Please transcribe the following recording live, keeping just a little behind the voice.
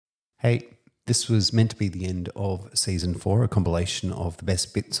Hey, this was meant to be the end of season 4, a compilation of the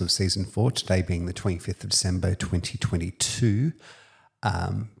best bits of season 4, today being the 25th of December 2022.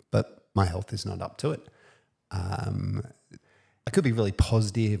 But my health is not up to it. I could be really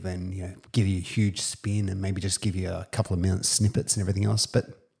positive and give you a huge spin and maybe just give you a couple of minute snippets and everything else. But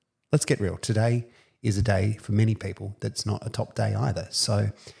let's get real. Today is a day for many people that's not a top day either.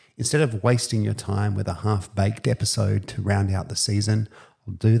 So instead of wasting your time with a half-baked episode to round out the season,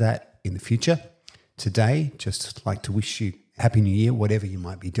 I'll do that in the future. Today, just like to wish you Happy New Year, whatever you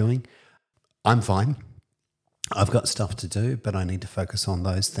might be doing. I'm fine. I've got stuff to do, but I need to focus on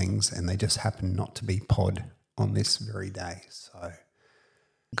those things, and they just happen not to be pod on this very day. So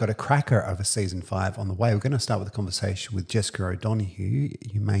got a cracker of a season 5 on the way. We're going to start with a conversation with Jessica O'Donoghue.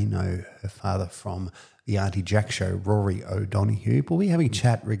 You may know her father from the Auntie Jack show, Rory O'Donoghue, but we're having a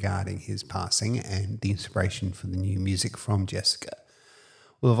chat regarding his passing and the inspiration for the new music from Jessica.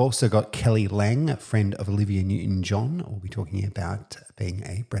 We've also got Kelly Lang, a friend of Olivia Newton-John. We'll be talking about being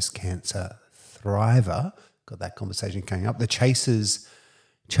a breast cancer thriver. Got that conversation coming up. The Chasers'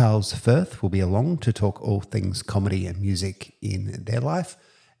 Charles Firth will be along to talk all things comedy and music in their life.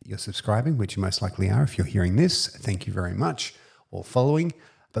 You're subscribing, which you most likely are if you're hearing this. Thank you very much. Or following.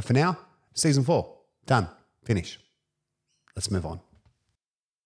 But for now, season 4, done, finish. Let's move on.